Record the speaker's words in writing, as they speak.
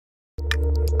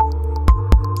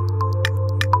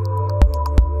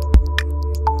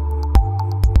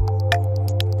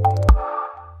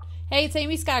Hey, it's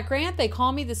Amy Scott Grant. They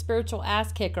call me the spiritual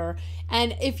ass kicker.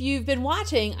 And if you've been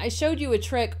watching, I showed you a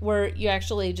trick where you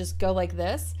actually just go like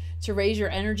this to raise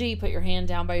your energy. Put your hand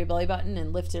down by your belly button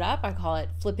and lift it up. I call it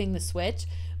flipping the switch.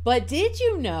 But did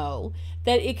you know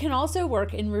that it can also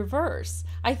work in reverse?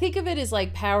 I think of it as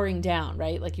like powering down,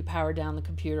 right? Like you power down the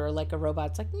computer, like a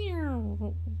robot's like,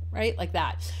 right? Like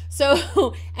that.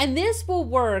 So, and this will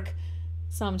work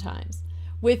sometimes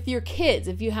with your kids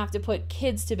if you have to put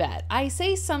kids to bed. I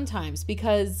say sometimes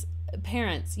because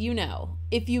parents, you know,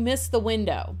 if you miss the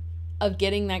window of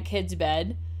getting that kid to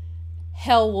bed,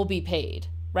 hell will be paid,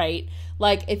 right?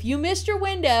 Like if you missed your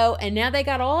window and now they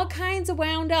got all kinds of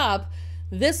wound up,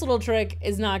 this little trick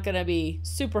is not going to be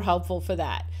super helpful for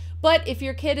that. But if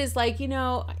your kid is like, you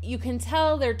know, you can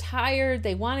tell they're tired,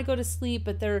 they want to go to sleep,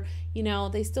 but they're, you know,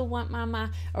 they still want mama,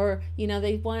 or, you know,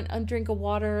 they want a drink of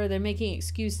water, or they're making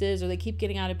excuses, or they keep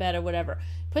getting out of bed or whatever.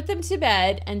 Put them to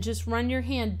bed and just run your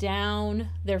hand down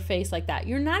their face like that.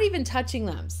 You're not even touching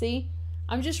them. See?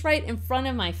 I'm just right in front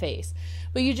of my face.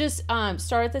 But you just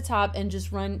start at the top and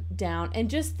just run down and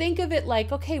just think of it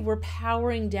like, okay, we're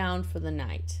powering down for the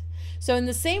night. So in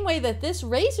the same way that this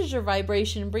raises your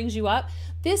vibration and brings you up,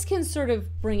 this can sort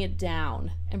of bring it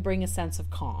down and bring a sense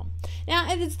of calm. Now,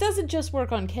 and it doesn't just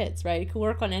work on kids, right? It can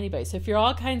work on anybody. So if you're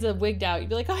all kinds of wigged out, you'd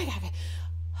be like, oh,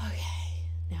 okay,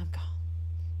 now I'm calm,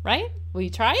 right? Will you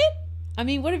try it? I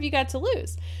mean, what have you got to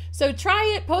lose? So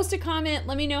try it, post a comment,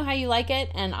 let me know how you like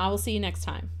it, and I will see you next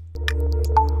time.